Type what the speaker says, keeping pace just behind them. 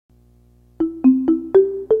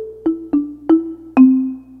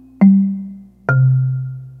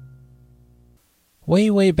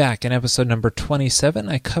Way back in episode number 27,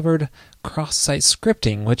 I covered cross-site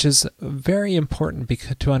scripting, which is very important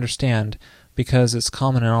to understand because it's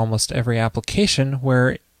common in almost every application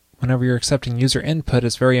where whenever you're accepting user input,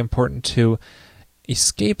 it's very important to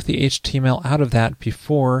escape the HTML out of that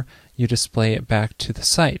before you display it back to the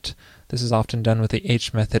site. This is often done with the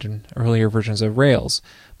H method in earlier versions of Rails.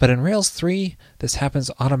 But in Rails 3, this happens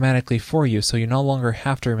automatically for you, so you no longer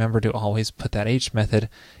have to remember to always put that H method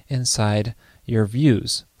inside your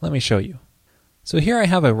views. Let me show you. So here I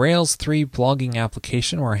have a Rails 3 blogging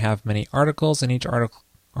application where I have many articles, and each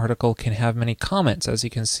article can have many comments, as you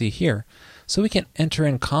can see here. So we can enter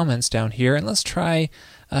in comments down here, and let's try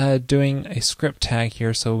doing a script tag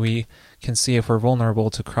here so we can see if we're vulnerable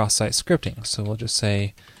to cross-site scripting. So we'll just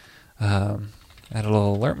say, add a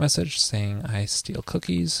little alert message saying I steal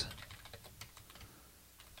cookies.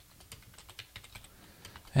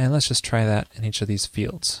 And let's just try that in each of these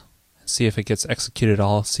fields. See if it gets executed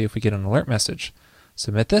all, see if we get an alert message.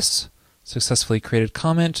 Submit this, successfully created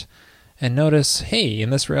comment, and notice, hey, in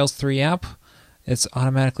this Rails 3 app, it's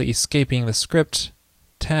automatically escaping the script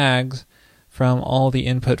tags from all the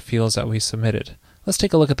input fields that we submitted. Let's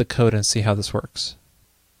take a look at the code and see how this works.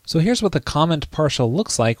 So here's what the comment partial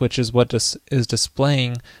looks like, which is what is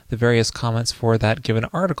displaying the various comments for that given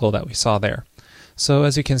article that we saw there. So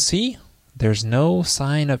as you can see, there's no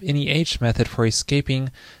sign of any H method for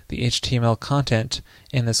escaping the HTML content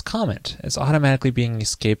in this comment. It's automatically being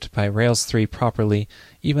escaped by Rails 3 properly,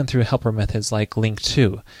 even through helper methods like link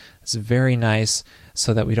to. It's very nice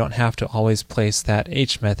so that we don't have to always place that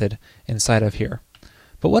H method inside of here.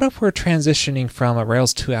 But what if we're transitioning from a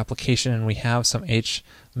Rails 2 application and we have some H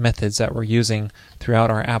methods that we're using throughout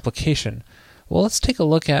our application? Well, let's take a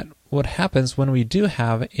look at what happens when we do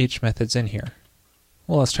have H methods in here.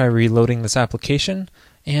 Well, let's try reloading this application,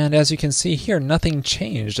 and as you can see here, nothing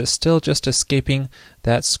changed. It's still just escaping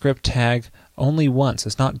that script tag only once.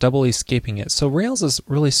 It's not double escaping it. So Rails is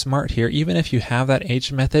really smart here. Even if you have that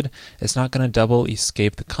H method, it's not going to double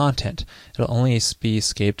escape the content. It'll only be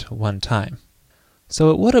escaped one time. So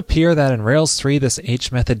it would appear that in Rails 3 this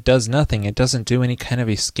H method does nothing. It doesn't do any kind of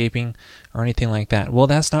escaping or anything like that. Well,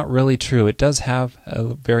 that's not really true. It does have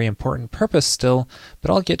a very important purpose still, but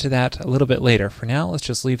I'll get to that a little bit later. For now, let's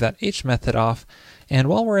just leave that H method off. And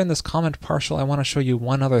while we're in this comment partial, I want to show you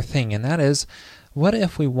one other thing, and that is, what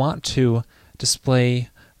if we want to display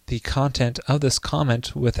the content of this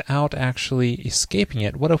comment without actually escaping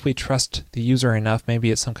it? What if we trust the user enough,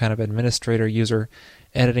 maybe it's some kind of administrator user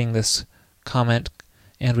editing this comment,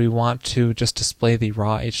 and we want to just display the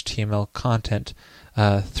raw HTML content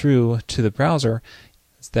through to the browser.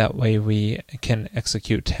 That way we can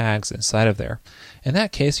execute tags inside of there. In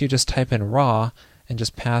that case, you just type in raw and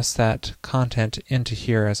just pass that content into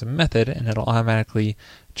here as a method, and it'll automatically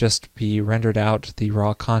just be rendered out the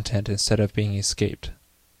raw content instead of being escaped.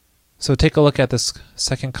 So take a look at this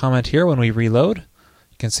second comment here. When we reload,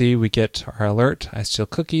 you can see we get our alert, I steal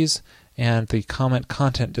cookies, and the comment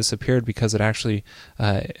content disappeared because it actually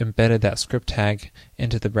embedded that script tag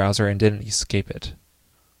into the browser and didn't escape it.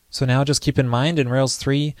 So now just keep in mind, in Rails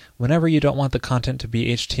 3, whenever you don't want the content to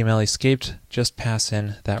be HTML escaped, just pass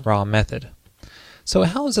in that raw method. So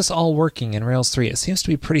how is this all working in Rails 3? It seems to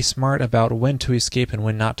be pretty smart about when to escape and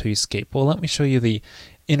when not to escape. Well, let me show you the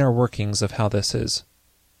inner workings of how this is.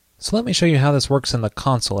 So let me show you how this works in the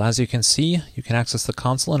console. As you can see, you can access the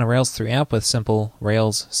console in a Rails 3 app with simple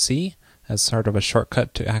Rails C as sort of a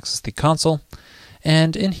shortcut to access the console.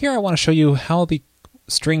 And in here I want to show you how the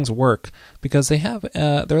strings work, because they're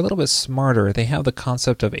a little bit smarter. They have the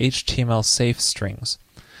concept of HTML safe strings.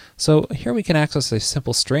 So here we can access a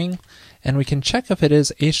simple string, and we can check if it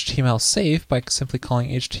is HTML safe by simply calling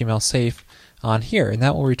HTML safe on here, and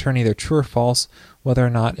that will return either true or false whether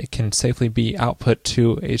or not it can safely be output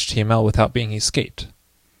to HTML without being escaped.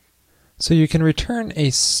 So you can return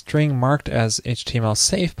a string marked as HTML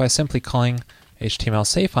safe by simply calling HTML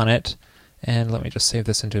safe on it, and let me just save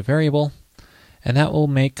this into a variable, and that will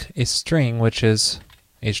make a string which is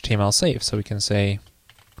HTML safe. So we can say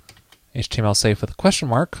HTML safe with a question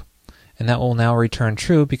mark, and that will now return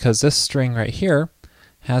true because this string right here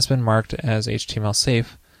has been marked as HTML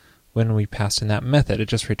safe when we passed in that method. It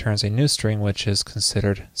just returns a new string which is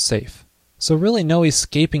considered safe. So really no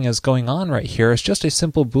escaping is going on right here. It's just a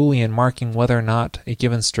simple Boolean marking whether or not a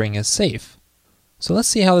given string is safe. So let's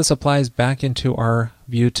see how this applies back into our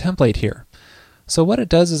view template here. So what it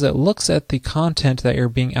does is it looks at the content that you're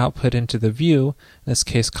being output into the view, in this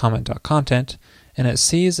case comment.content, and it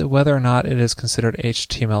sees whether or not it is considered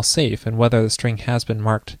HTML safe and whether the string has been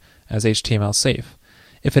marked as HTML safe.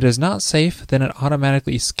 If it is not safe, then it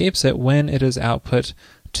automatically escapes it when it is output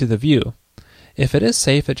to the view. If it is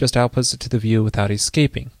safe, it just outputs it to the view without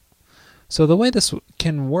escaping. So the way this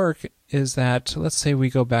can work is that, let's say we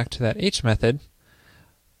go back to that H method,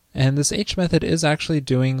 and this H method is actually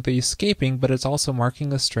doing the escaping, but it's also marking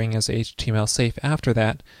the string as HTML safe after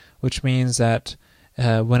that, which means that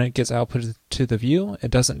when it gets outputted to the view,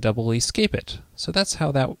 it doesn't double escape it. So that's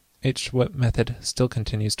how that H method still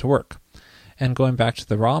continues to work. And going back to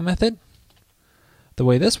the raw method, the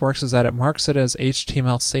way this works is that it marks it as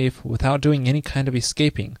HTML safe without doing any kind of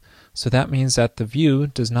escaping. So that means that the view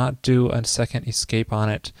does not do a second escape on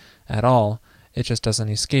it at all. It just doesn't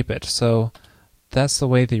escape it. So that's the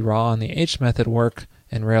way the raw and the H method work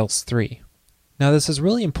in Rails 3. Now this is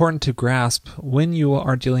really important to grasp when you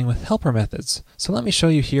are dealing with helper methods. So let me show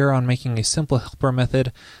you here on making a simple helper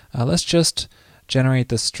method. Let's just generate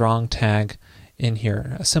the strong tag in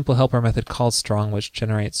here. A simple helper method called strong, which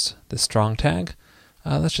generates the strong tag.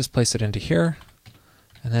 Let's just place it into here,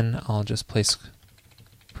 and then I'll just place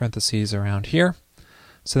parentheses around here.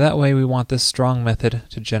 So that way we want this strong method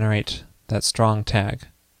to generate that strong tag.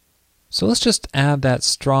 So let's just add that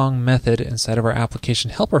strong method inside of our application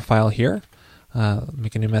helper file here.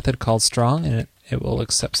 Make a new method called strong, and it will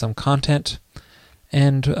accept some content.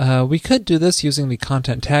 And we could do this using the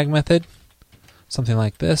content tag method, something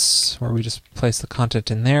like this, where we just place the content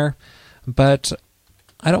in there. But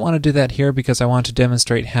I don't want to do that here because I want to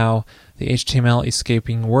demonstrate how the HTML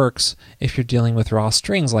escaping works if you're dealing with raw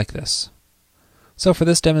strings like this. So for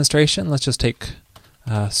this demonstration, let's just take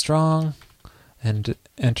strong and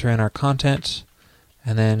enter in our content,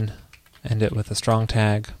 and then end it with a strong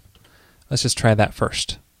tag. Let's just try that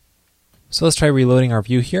first. So let's try reloading our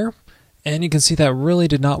view here, and you can see that really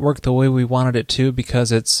did not work the way we wanted it to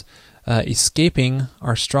because it's escaping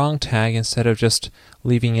our strong tag instead of just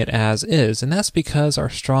leaving it as is, and that's because our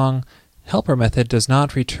strong helper method does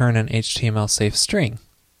not return an HTML safe string.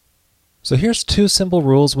 So here's two simple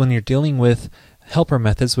rules when you're dealing with helper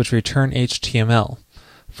methods which return HTML.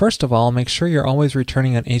 First of all, make sure you're always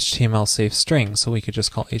returning an HTML safe string. So we could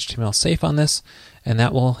just call HTML safe on this, and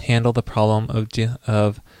that will handle the problem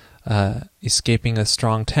of escaping a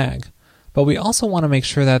strong tag. But we also want to make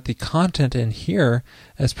sure that the content in here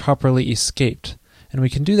is properly escaped. And we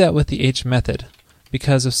can do that with the H method,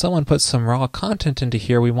 because if someone puts some raw content into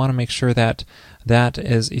here, we want to make sure that that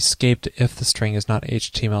is escaped if the string is not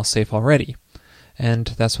HTML safe already. And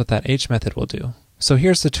that's what that H method will do. So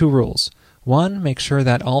here's the two rules. One, make sure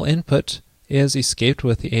that all input is escaped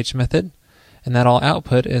with the H method, and that all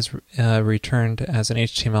output is returned as an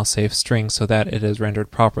HTML safe string so that it is rendered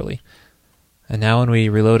properly. And now when we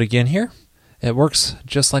reload again here, it works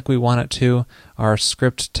just like we want it to. Our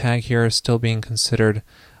script tag here is still being considered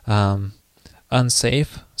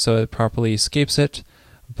unsafe, so it properly escapes it,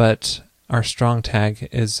 but our strong tag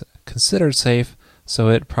is considered safe, so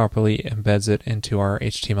it properly embeds it into our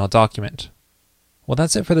HTML document. Well,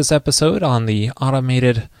 that's it for this episode on the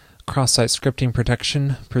automated cross-site scripting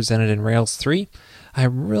protection presented in Rails 3.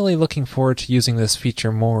 I'm really looking forward to using this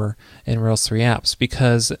feature more in Rails 3 apps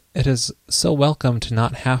because it is so welcome to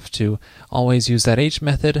not have to always use that H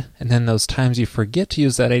method, and then those times you forget to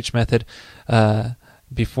use that H method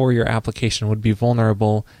before your application would be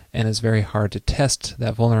vulnerable, and it's very hard to test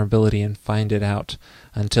that vulnerability and find it out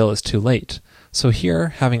until it's too late. So here,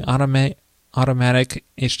 having automatic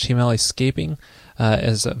HTML escaping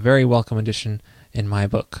is a very welcome addition in my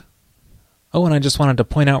book. Oh, and I just wanted to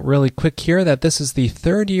point out really quick here that this is the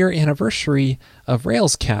 3rd year anniversary of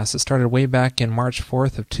Railscast. It started way back in March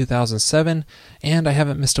 4th of 2007, and I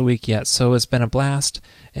haven't missed a week yet, so it's been a blast,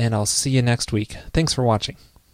 and I'll see you next week. Thanks for watching.